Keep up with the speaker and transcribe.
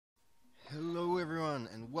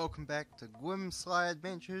welcome back to Gwimb Sly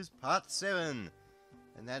Adventures Part 7.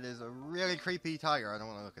 And that is a really creepy tiger. I don't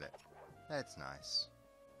want to look at it. That's nice.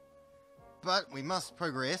 But we must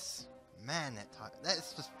progress. Man, that tiger,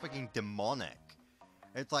 that's just freaking demonic.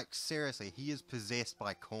 It's like, seriously, he is possessed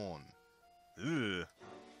by corn. Ugh.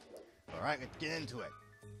 Alright, let's get into it.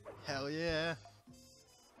 Hell yeah.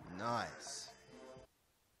 Nice.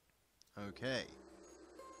 Okay.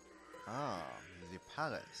 Ah, the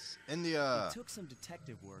palace. India! It took some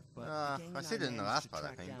detective work, but I said it in the last part,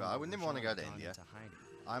 I think, but I would never want to go to India.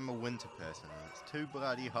 I'm a winter person, and it's too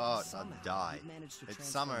bloody hot, I'd die. It's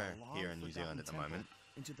summer here in New Zealand at the moment.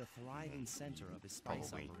 Into the thriving center of his spice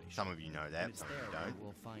Probably. operation. Some of you know that, some of you don't.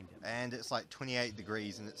 We'll find him. And it's like 28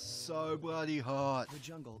 degrees, and it's so bloody hot. The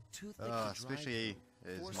jungle, too thick to drive especially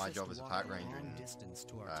as my job as a park ranger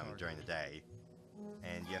during the day.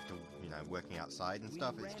 And you have to, you know, working outside and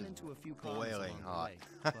stuff, it's just boiling hot.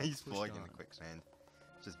 He's falling in the quicksand.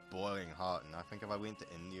 It's just boiling hot, and I think if I went to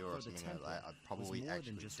India or something like that, I'd probably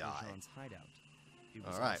actually die.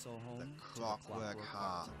 Alright, the Clockwork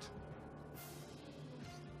Heart.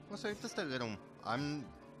 Also, just a little,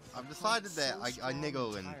 I've decided that I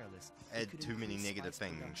niggle and add too many negative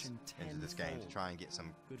things into this game to try and get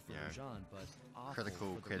some, you know,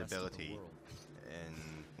 critical credibility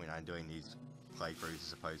and when I'm doing these playthroughs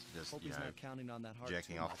as opposed to just, you know,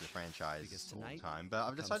 jerking off the franchise all the time. But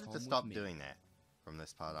I've decided to stop doing that from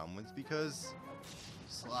this part onwards because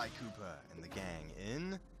Sly Cooper and the gang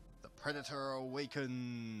in The Predator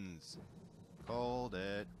Awakens. Called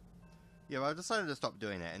it. Yeah, I've decided to stop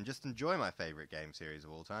doing that and just enjoy my favorite game series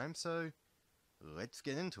of all time, so let's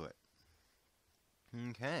get into it.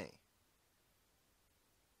 Okay.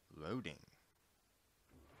 Loading.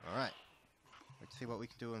 Alright. Let's see what we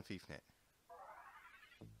can do on FIFNet.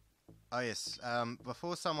 Oh yes,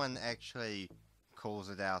 before someone actually calls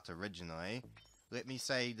it out originally, let me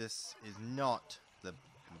say this is not the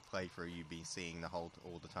playthrough you've been seeing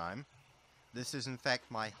all the time. This is in fact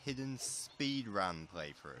my hidden speedrun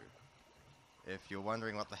playthrough. If you're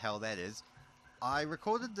wondering what the hell that is, I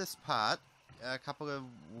recorded this part a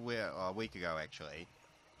week ago actually,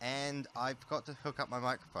 and I forgot to hook up my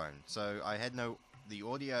microphone, so I had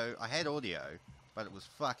I had audio, but it was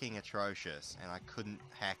fucking atrocious, and I couldn't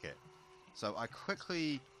hack it. So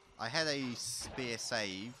I had a spare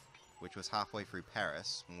save, which was halfway through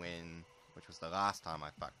Paris, which was the last time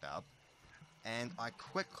I fucked up, and I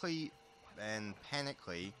quickly and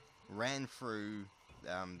panically ran through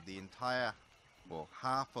the entire, well,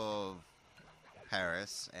 half of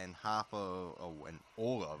Paris and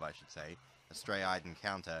all of, I should say, a stray-eyed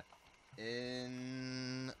encounter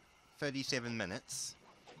in 37 minutes,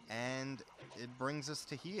 and it brings us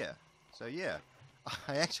to here. So yeah,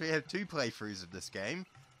 I actually have two playthroughs of this game.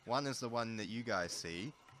 One is the one that you guys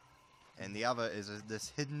see, and the other is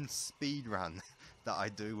this hidden speedrun that I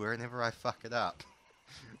do whenever I fuck it up.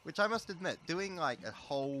 Which I must admit, doing like a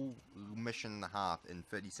whole mission and a half in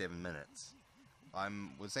 37 minutes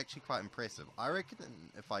was actually quite impressive. I reckon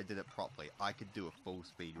if I did it properly, I could do a full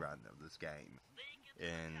speedrun of this game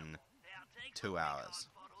in 2 hours.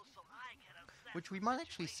 Which we might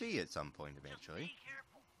actually see at some point eventually.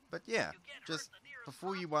 But yeah, just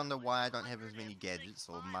before you wonder why I don't have as many gadgets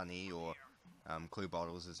or money or clue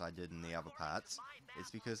bottles as I did in the other parts,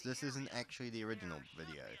 it's because this isn't actually the original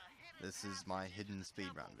video. This is my hidden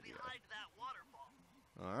speedrun video.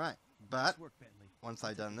 Alright, but once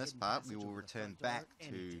I've done this part, we will return back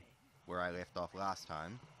to where I left off last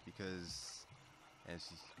time, because, as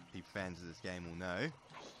people fans of this game will know,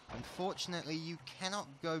 unfortunately you cannot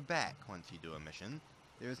go back once you do a mission.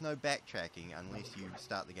 There is no backtracking unless you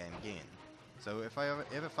start the game again. So if I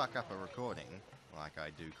ever fuck up a recording, like I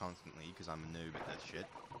do constantly, because I'm a noob at this shit,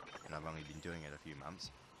 and I've only been doing it a few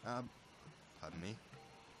months, pardon me,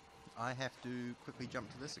 I have to quickly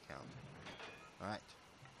jump to this account. Alright.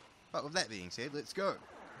 But with that being said, let's go.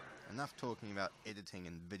 Enough talking about editing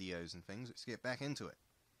and videos and things, let's get back into it.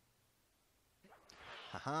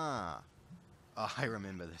 Haha. Oh, I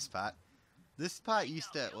remember this part. This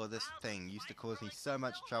thing used to cause me so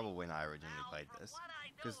much trouble when I originally played this,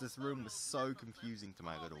 because this room was so confusing to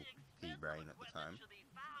my little pea brain at the time.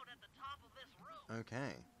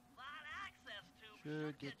 Okay.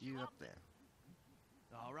 Should get you up there.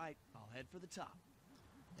 Alright, I'll head for the top.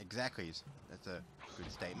 Exactly, that's a good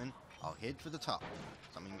statement. I'll head for the top.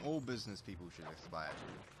 Something all business people should aspire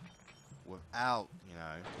to. Without, you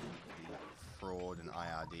know, the fraud and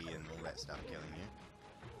IRD and all that stuff killing you.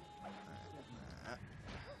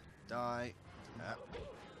 Die.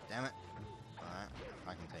 Damn it. Alright,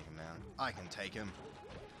 I can take him down. I can take him.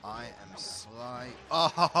 I am Sly.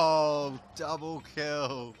 Oh, double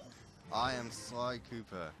kill. I am Sly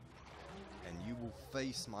Cooper, and you will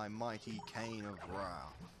face my mighty cane of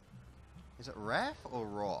wrath. Is it wrath or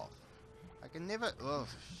wrath? I can never... Oh,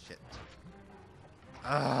 shit.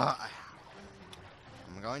 I'm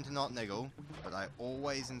going to not niggle, but I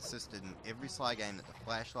always insisted in every Sly game that the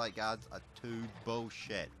flashlight guards are too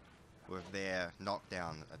bullshit with their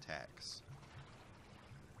knockdown attacks.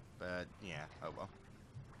 But, yeah, oh well.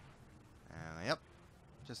 Yep.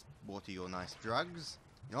 Just water your nice drugs.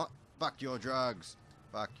 You know what? Fuck your drugs!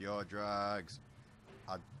 Fuck your drugs!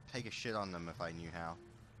 I'd take a shit on them if I knew how.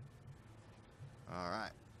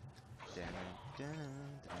 Alright.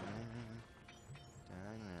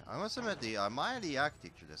 I must admit, I admire the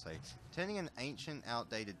architecture this way. Turning an ancient,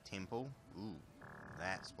 outdated temple. Ooh,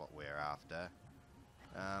 that's what we're after.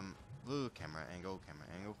 Ooh, camera angle.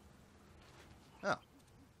 Oh.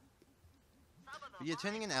 But yeah,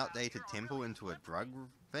 turning an outdated temple into a drug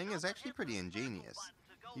thing is actually pretty ingenious.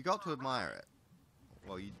 You got to admire it.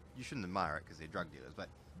 Well, you shouldn't admire it because they're drug dealers, but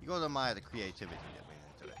you got to admire the creativity that went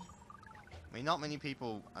into it. I mean, not many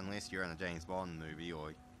people, unless you're in a James Bond movie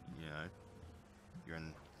or, you know, you're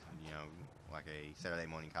in, you know, like a Saturday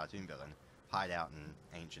morning cartoon villain, hide out in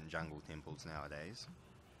ancient jungle temples nowadays.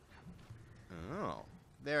 Oh,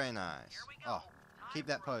 very nice. Oh, keep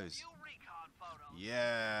that pose.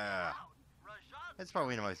 Yeah. It's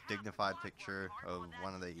probably the most dignified picture of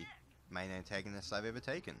one of the main antagonists I've ever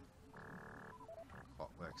taken.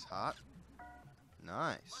 Clockwork's heart.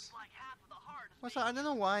 Nice. Well, so I don't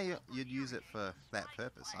know why you'd use it for that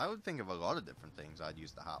purpose. I would think of a lot of different things I'd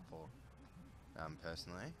use the heart for,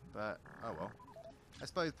 personally. But, oh well. I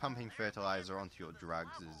suppose pumping fertilizer onto your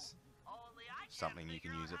drugs is something you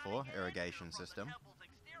can use it for. Irrigation system.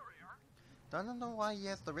 Don't know why he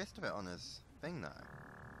has the rest of it on his thing, though.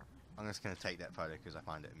 I'm just going to take that photo because I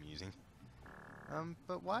find it amusing.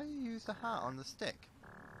 But why do you use the heart on the stick?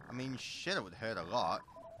 I mean, shit, it would hurt a lot,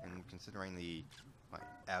 and considering the like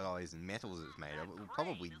alloys and metals it's made of, it would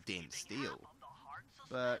probably dent steel.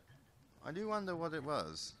 But I do wonder what it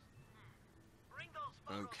was.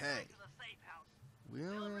 Okay.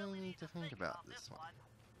 We'll really need to think about this one.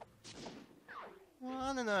 Well,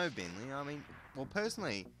 I don't know, Bentley. I mean, well,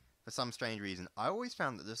 personally, for some strange reason, I always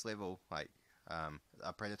found that this level, like,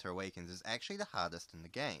 A Predator Awakens, is actually the hardest in the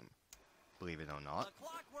game. Believe it or not.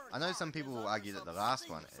 I know some people will argue that the last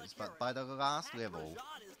one is, but by the last level,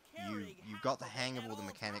 you got the hang of all the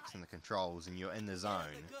mechanics and the controls, and you're in the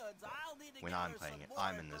zone. When I'm playing it,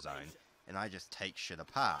 I'm in the zone, and I just take shit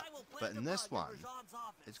apart. But in this one,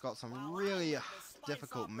 it's got some really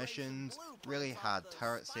difficult missions, really hard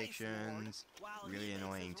turret sections, really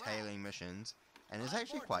annoying tailing missions, and it's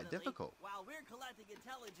actually quite difficult.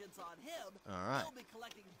 Alright.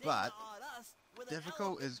 But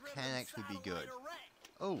difficult can actually be good.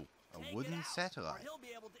 Oh, a wooden satellite.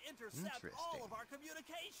 Interesting.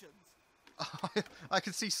 Oh, I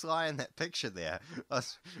can see Sly in that picture there.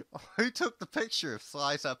 Who took the picture if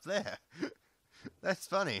Sly's up there? That's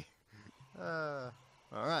funny.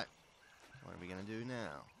 Alright. What are we going to do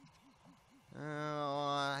now?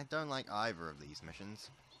 I don't like either of these missions.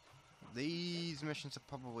 These missions are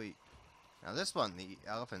probably... Now this one, the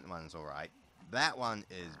elephant one's alright. That one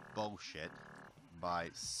is bullshit by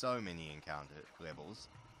so many encounter levels.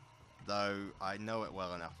 Though I know it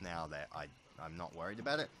well enough now that I'm not worried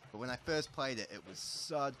about it. But when I first played it, it was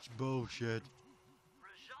such bullshit.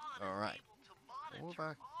 Alright.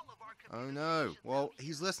 Oh no. Well,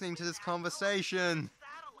 he's listening to this conversation.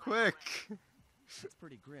 Quick. It's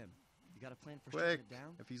pretty grim. You got a plan for Quick. shutting it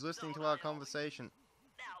down? If he's listening to our conversation.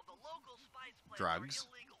 Drugs.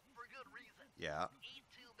 Yeah.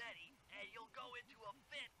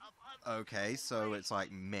 Okay, so it's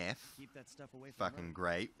like meth. Keep that stuff away from Fucking her.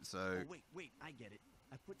 great. So. Oh, wait, I get it.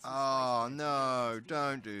 I put some Oh spice no! in it.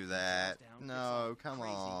 Don't do that. Down, No, it's all come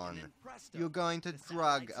crazy, on. and then presto, You're going to the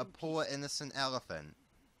drug satellite's a in poor pieces. innocent elephant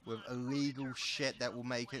with illegal shit that will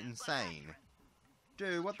make it insane.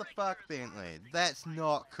 Dude, what the fuck, Bentley? That's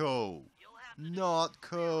not cool. Not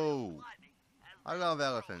cool. I love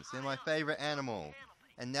elephants. They're my favorite animal.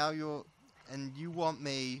 And now you want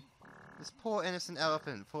me, this poor innocent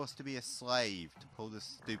elephant, forced to be a slave to pull this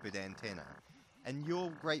stupid antenna. And your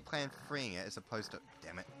great plan for freeing it is opposed to...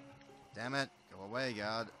 Damn it. Damn it. Go away,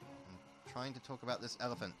 guard. I'm trying to talk about this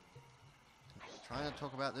elephant.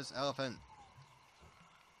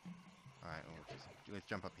 Alright, let's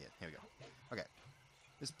jump up here. Here we go. Okay.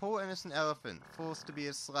 This poor innocent elephant forced to be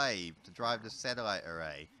a slave to drive the satellite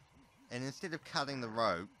array. And instead of cutting the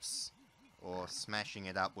ropes, or smashing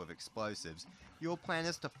it up with explosives, your plan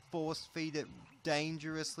is to force feed it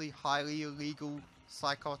dangerously, highly illegal,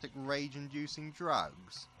 psychotic, rage-inducing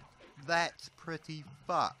drugs. That's pretty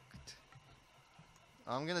fucked.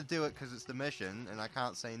 I'm gonna do it because it's the mission, and I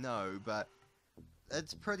can't say no, but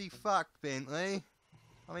it's pretty fucked, Bentley.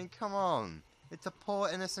 I mean, come on. It's a poor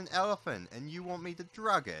innocent elephant, and you want me to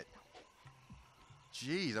drug it?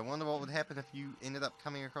 Jeez, I wonder what would happen if you ended up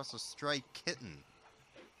coming across a stray kitten.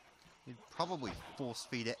 You'd probably force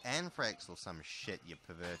feed it anthrax or some shit, you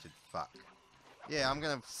perverted fuck. Yeah, I'm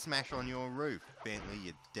gonna smash on your roof, Bentley,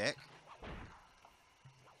 you dick.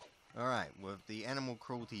 Alright, with the animal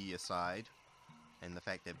cruelty aside, and the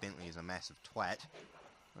fact that Bentley is a massive twat,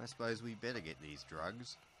 I suppose we better get these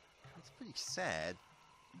drugs. It's pretty sad.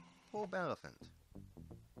 Poor elephant.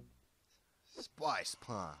 Spice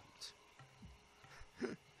plant.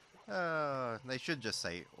 They should just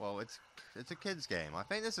say, well, it's a kid's game. I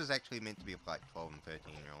think this is actually meant to be for like 12 and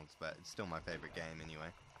 13-year-olds, but it's still my favorite game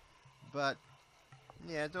anyway. But,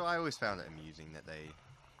 yeah, I always found it amusing that they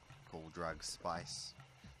call drugs spice.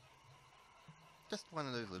 Just one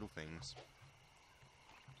of those little things.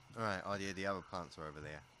 Alright, oh yeah, the other plants are over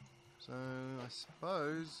there. So, I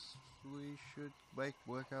suppose we should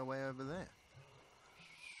work our way over there.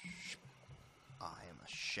 I am a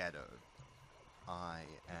shadow. I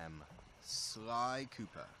am Sly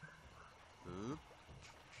Cooper. Oop.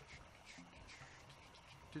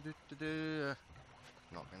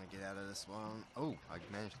 Not gonna get out of this one. Oh, I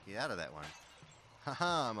managed to get out of that one.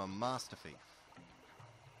 Haha, I'm a master thief.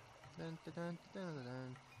 Dun, dun, dun, dun, dun,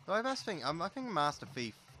 dun. Though I think Master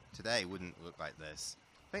Thief today wouldn't look like this.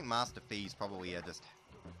 I think Master Thieves probably are just,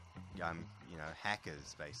 you know,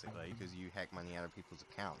 hackers basically, because you hack money out of people's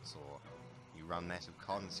accounts or you run massive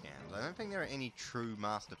con scams. I don't think there are any true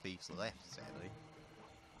Master Thieves left, sadly,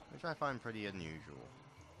 which I find pretty unusual.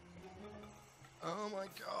 Oh my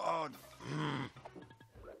god!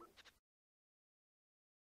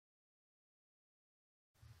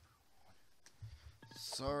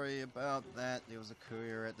 Sorry about that, there was a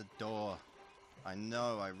courier at the door. I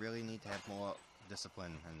know, I really need to have more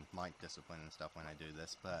discipline and mic discipline and stuff when I do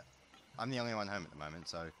this, but I'm the only one home at the moment,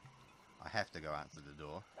 so I have to go answer the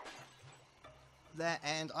door. That,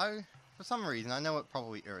 and for some reason, I know it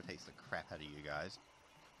probably irritates the crap out of you guys,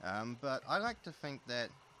 but I like to think that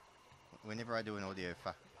whenever I do an audio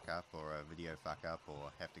fuck up or a video fuck up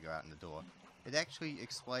or have to go out in the door, it actually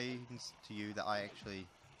explains to you that I actually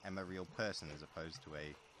am a real person as opposed to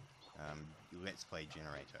a Let's Play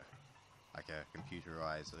generator. Like a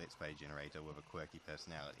computerized Let's Play generator with a quirky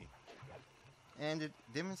personality. And it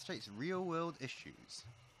demonstrates real world issues.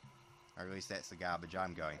 Or at least that's the garbage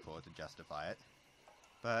I'm going for to justify it.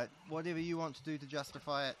 But whatever you want to do to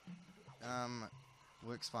justify it,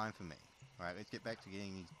 works fine for me. Alright, let's get back to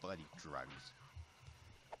getting these bloody drugs.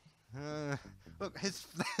 Look, his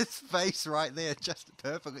face right there just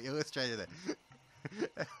perfectly illustrated it.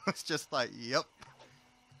 It was just like, yep.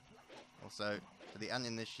 Also, for the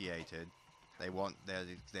uninitiated, they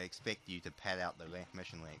expect you to pad out the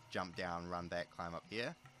mission length, jump down, run back, climb up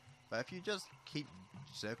here. But if you just keep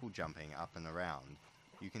circle jumping up and around,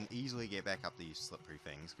 you can easily get back up these slippery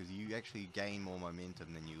things, because you actually gain more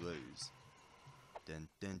momentum than you lose. Dun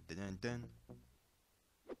dun dun dun dun.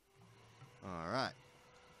 Alright.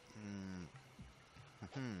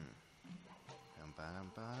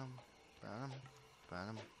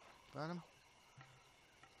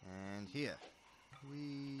 And here.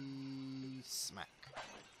 We smack.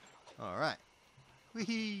 Alright.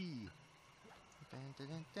 Whee!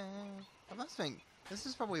 I must think, this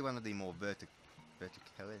is probably one of the more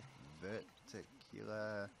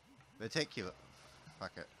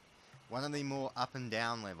fuck it. One of the more up and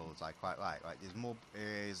down levels I quite like. Like, there's more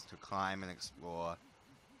areas to climb and explore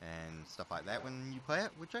and stuff like that when you play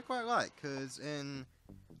it, which I quite like, because in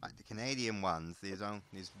like the Canadian ones, there's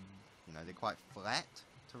you know, they're quite flat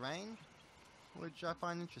terrain, which I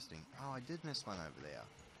find interesting. Oh, I did miss one over there.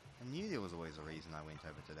 I knew there was always a reason I went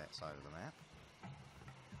over to that side of the map.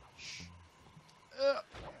 Shh.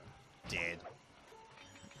 Dead.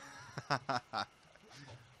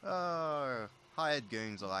 Oh, hired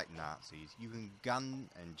goons are like Nazis. You can gun,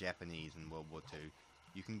 and Japanese in World War II,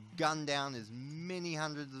 you can gun down as many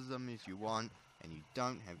hundreds of them as you want, and you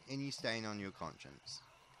don't have any stain on your conscience.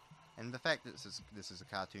 And the fact that this is a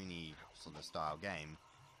cartoony sort of style game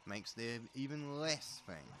makes there even less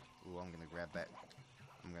thing. Ooh, I'm gonna grab that.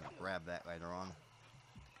 I'm gonna grab that later on.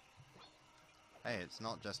 Hey, it's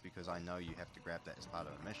not just because I know you have to grab that as part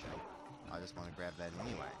of a mission. I just want to grab that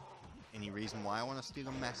anyway. Any reason why I want to steal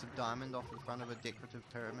a massive diamond off the front of a decorative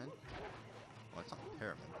pyramid? Well, it's not a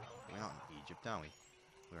pyramid. We're not in Egypt, are we?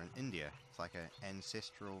 We're in India. It's like an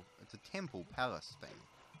ancestral... It's a temple palace thing.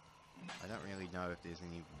 I don't really know if there's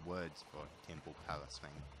any words for temple palace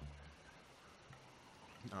thing.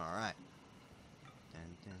 Alright.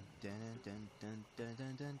 Dun, dun,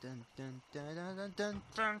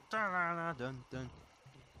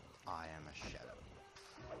 I am a shadow.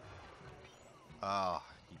 Oh,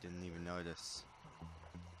 he didn't even notice.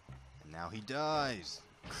 And now he dies.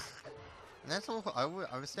 And that's all.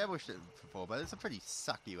 I've established it before, but it's a pretty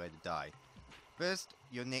sucky way to die. First,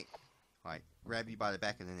 your neck, like, grabs you by the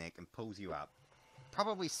back of the neck and pulls you up.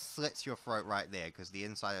 Probably slits your throat right there, because the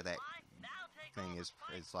inside of that thing is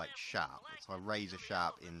like sharp. It's a razor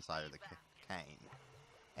sharp inside of the cane.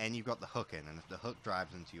 And you've got the hook in, and if the hook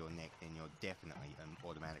drives into your neck, then you're definitely and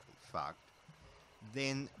automatically fucked.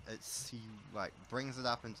 Then he like brings it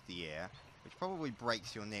up into the air, which probably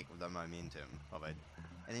breaks your neck with the momentum of it,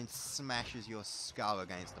 and then smashes your skull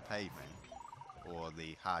against the pavement or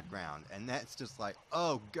the hard ground, and that's just like,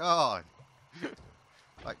 oh god.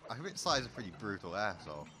 Like, I bet Sly's a pretty brutal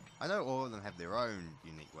asshole. I know all of them have their own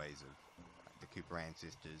unique ways of, like, the Cooper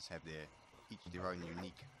ancestors have each their own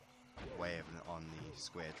unique way of on the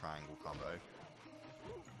square triangle combo,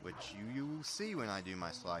 which you will see when I do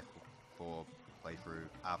my Sly 4 playthrough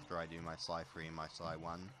after I do my Sly 3 and my Sly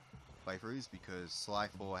 1 playthroughs, because Sly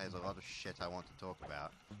 4 has a lot of shit I want to talk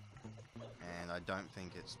about, and I don't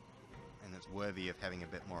think it's worthy of having a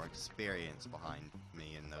bit more experience behind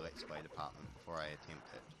me in the Let's Play department before I attempt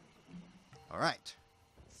it. Alright.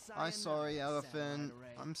 I'm sorry, elephant.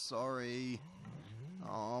 I'm sorry.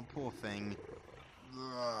 Oh, poor thing.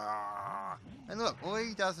 And look, all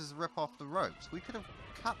he does is rip off the ropes. We could have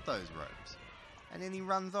cut those ropes. And then he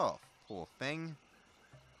runs off. Poor thing.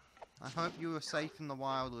 I hope you are safe in the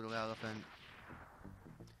wild, little elephant.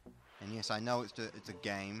 And yes, I know it's a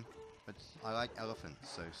game, but I like elephants,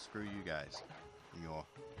 so screw you guys and your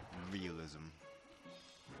realism.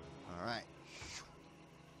 Alright.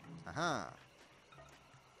 Aha.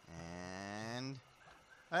 And...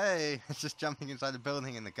 hey! It's just jumping inside the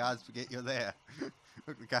building and the guards forget you're there.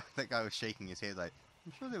 Look, that guy was shaking his head like,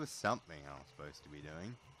 I'm sure there was something I was supposed to be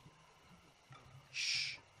doing.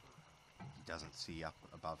 Shh. He doesn't see up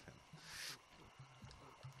above him.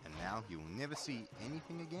 And now he will never see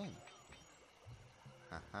anything again.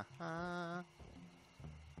 Ha ha ha.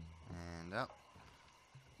 And up.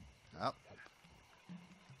 Up.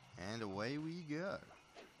 And away we go.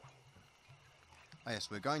 Oh yes,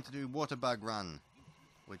 we're going to do Water Bug Run,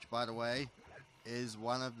 which, by the way, is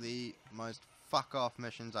one of the most fuck-off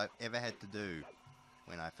missions I've ever had to do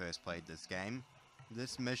when I first played this game.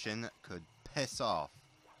 This mission could piss off,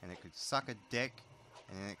 and it could suck a dick,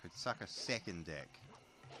 and then it could suck a second dick.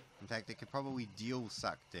 In fact, it could probably dual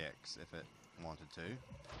suck dicks if it wanted to.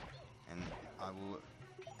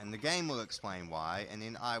 And the game will explain why, and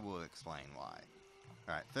then I will explain why.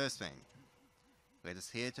 Alright, first thing. Let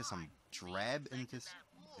us hear to some drab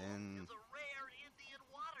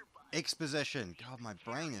exposition. God, my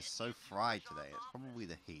brain is so fried today. It's probably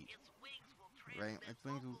the heat. Right?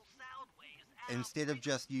 Instead of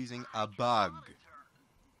just using a bug.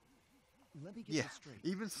 Yeah,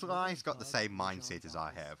 even Sly's got the same mindset as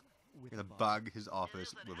I have. Gonna bug his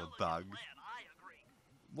office with a bug.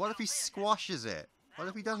 What if he squashes it? What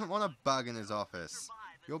if he doesn't want a bug in his office?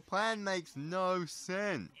 Your plan makes no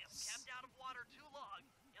sense.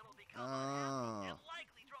 Oh,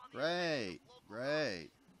 great, great.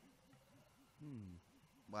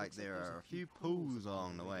 Like there are a few pools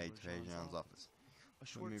along the way to Adrian's office.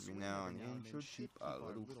 We're moving now and then should keep our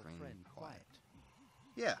little friend quiet.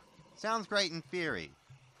 Yeah, sounds great in theory,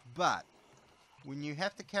 but when you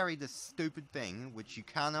have to carry this stupid thing, which you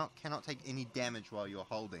cannot take any damage while you're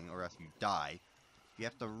holding or else you die, you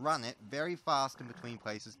have to run it very fast in between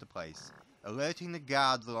places to place, alerting the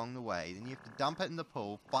guards along the way, then you have to dump it in the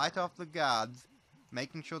pool, fight off the guards,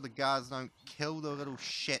 making sure the guards don't kill the little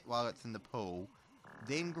shit while it's in the pool,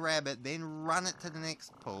 then grab it, then run it to the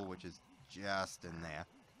next pool, which is just in there,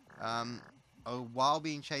 while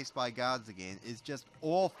being chased by guards again, is just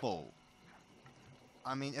awful.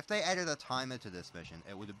 I mean, if they added a timer to this mission,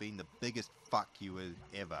 it would have been the biggest fuck you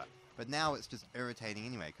ever. But now it's just irritating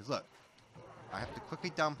anyway, because look, I have to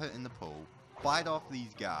quickly dump it in the pool, fight off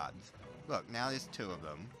these guards. Look, now there's two of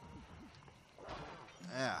them.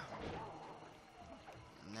 Yeah.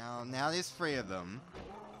 Now there's three of them,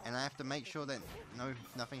 and I have to make sure that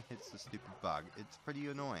nothing hits the stupid bug. It's pretty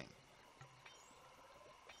annoying.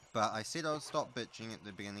 But I said I'll stop bitching at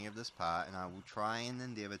the beginning of this part, and I will try and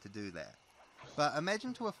endeavour to do that. But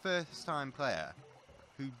imagine to a first-time player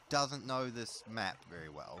who doesn't know this map very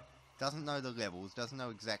well, doesn't know the levels, doesn't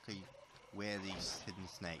know exactly where these hidden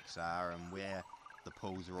snakes are and where the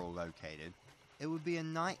pools are all located. It would be a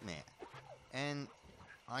nightmare. And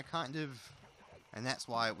and that's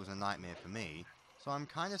why it was a nightmare for me, so I'm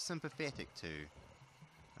kind of sympathetic to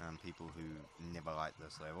people who never like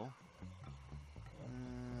this level.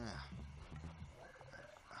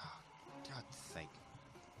 Oh, God's sake.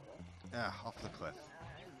 Off the cliff.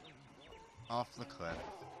 Off the cliff.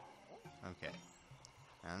 Okay.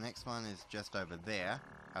 Now the next one is just over there.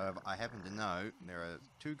 However, I happen to know there are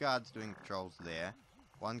 2 guards doing patrols there,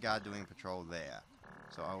 1 guard doing patrol there.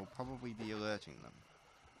 So I will probably be alerting them.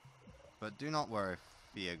 But do not worry,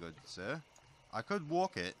 fear, good sir. I could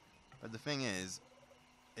walk it, but the thing is,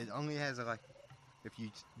 it only has if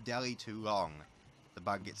you dally too long, the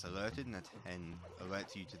bug gets alerted and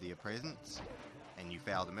alerts you to their presence, and you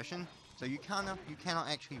fail the mission. So you cannot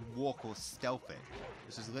actually walk or stealth it.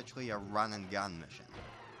 This is literally a run and gun mission,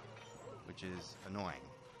 which is annoying.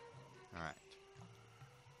 Alright.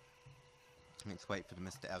 Let's wait for the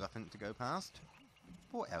Mr. Elephant to go past.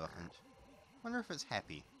 Poor elephant. Wonder if it's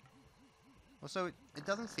happy. Also, it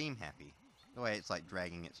doesn't seem happy. The way it's like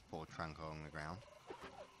dragging its poor trunk along the ground.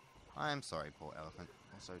 I am sorry, poor elephant.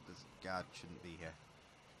 Also, this guard shouldn't be here.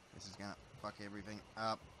 This is gonna fuck everything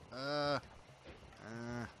up.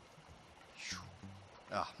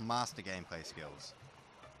 Master gameplay skills.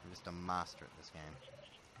 I'm just a master at this game.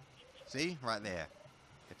 See? Right there.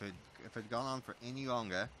 If it had gone on for any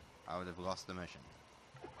longer, I would have lost the mission.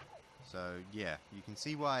 So, yeah, you can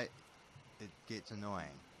see why it gets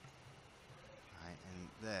annoying. Right, and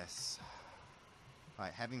this...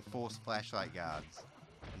 Right, having forced flashlight guards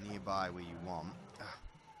nearby where you want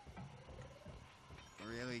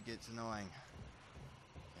really gets annoying.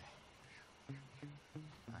 Okay.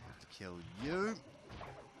 I have to kill you.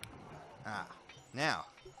 Now,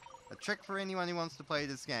 a trick for anyone who wants to play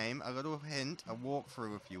this game, a little hint, a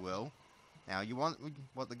walkthrough if you will. Now,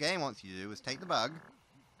 what the game wants you to do is take the bug,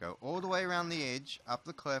 go all the way around the edge, up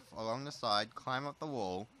the cliff, along the side, climb up the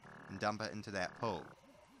wall, and dump it into that pool.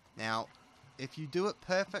 Now, if you do it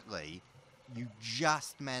perfectly, you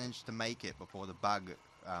just manage to make it before the bug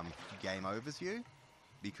game overs you,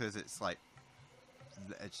 because it's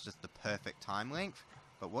just the perfect time length.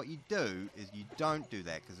 But what you do is you don't do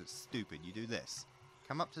that because it's stupid. You do this.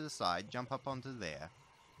 Come up to the side, jump up onto there,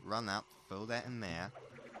 run up, fill that in there,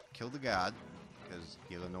 kill the guard, because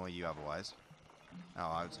he'll annoy you otherwise.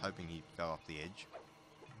 Oh, I was hoping he fell off the edge.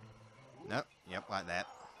 Nope, yep, like that.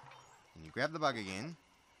 And you grab the bug again,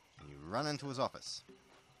 and you run into his office.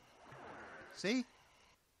 See?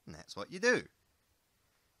 And that's what you do.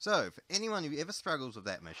 So, for anyone who ever struggles with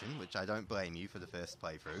that mission, which I don't blame you for the first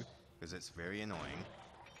playthrough, because it's very annoying,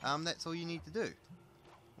 that's all you need to do.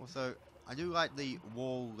 Also, I do like the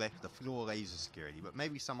floor laser security, but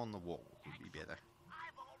maybe some on the wall would be better.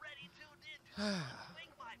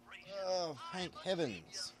 Oh, thank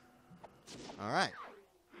heavens. Alright.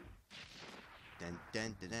 Dun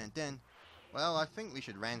dun dun dun dun. Well, I think we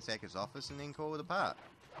should ransack his office and then call it apart.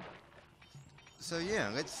 So yeah,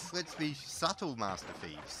 let's be subtle, Master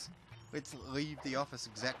Thieves. Let's leave the office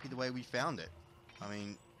exactly the way we found it. I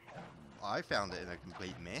mean, I found it in a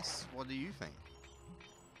complete mess. What do you think?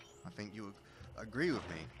 I think you would agree with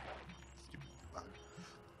me. Stupid bug.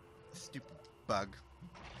 Stupid bug.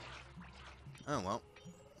 Oh well,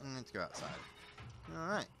 let's go outside.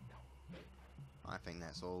 Alright. I think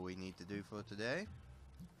that's all we need to do for today.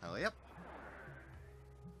 Hurry up.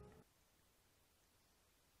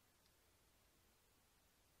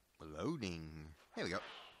 Loading. Here we go.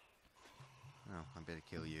 Oh, I better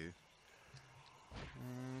kill you.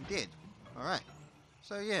 And dead. Alright.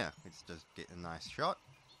 So yeah, let's just get a nice shot.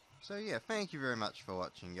 So yeah, thank you very much for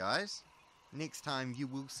watching, guys. Next time you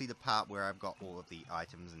will see the part where I've got all of the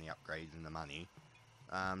items and the upgrades and the money.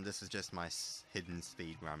 This is just my hidden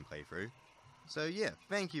speedrun playthrough. So yeah,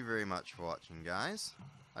 thank you very much for watching, guys.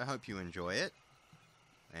 I hope you enjoy it.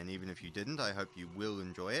 And even if you didn't, I hope you will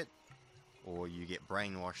enjoy it. Or you get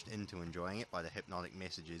brainwashed into enjoying it by the hypnotic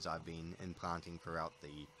messages I've been implanting throughout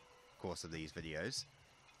the course of these videos.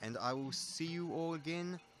 And I will see you all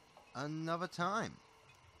again another time.